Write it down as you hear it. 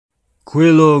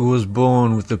Quelaag was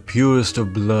born with the purest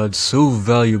of blood so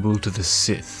valuable to the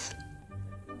Sith.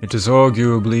 It is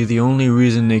arguably the only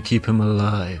reason they keep him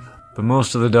alive, but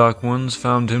most of the Dark Ones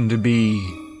found him to be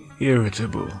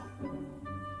irritable.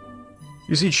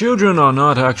 You see, children are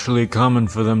not actually common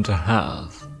for them to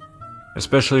have,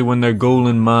 especially when their goal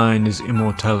in mind is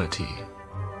immortality,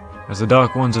 as the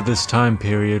Dark Ones of this time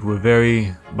period were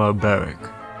very barbaric.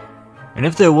 And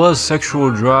if there was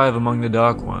sexual drive among the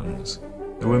Dark Ones,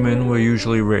 the women were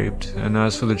usually raped, and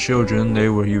as for the children, they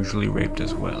were usually raped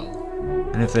as well.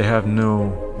 And if they have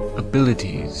no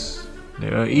abilities, they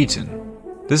are eaten.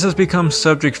 This has become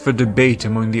subject for debate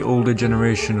among the older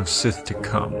generation of Sith to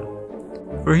come,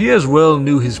 for he as well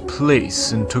knew his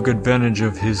place and took advantage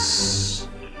of his,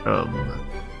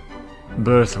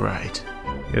 birthright.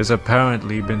 He has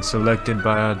apparently been selected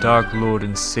by our Dark Lord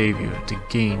and Savior to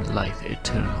gain life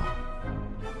eternal.